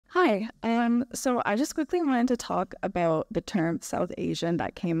Hi. So I just quickly wanted to talk about the term South Asian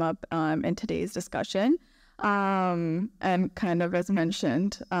that came up in today's discussion. And kind of as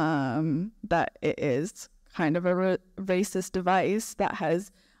mentioned, that it is kind of a racist device that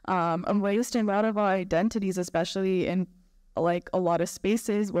has erased a lot of our identities, especially in like a lot of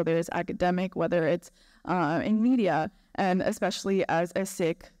spaces, whether it's academic, whether it's in media, and especially as a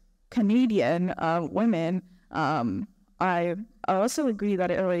Sikh Canadian woman, I also agree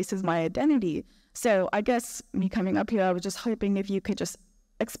that it erases my identity. So I guess me coming up here, I was just hoping if you could just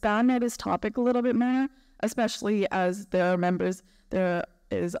expand on this topic a little bit more, especially as there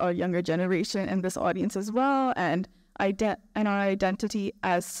is a younger generation in this audience as well, and our identity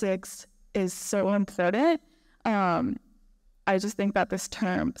as Sikhs is so important. I just think that this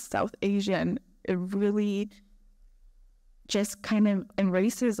term South Asian, it really just kind of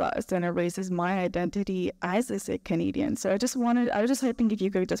erases us and erases my identity as a Sikh Canadian. So I was just hoping if you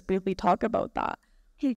could just briefly talk about that.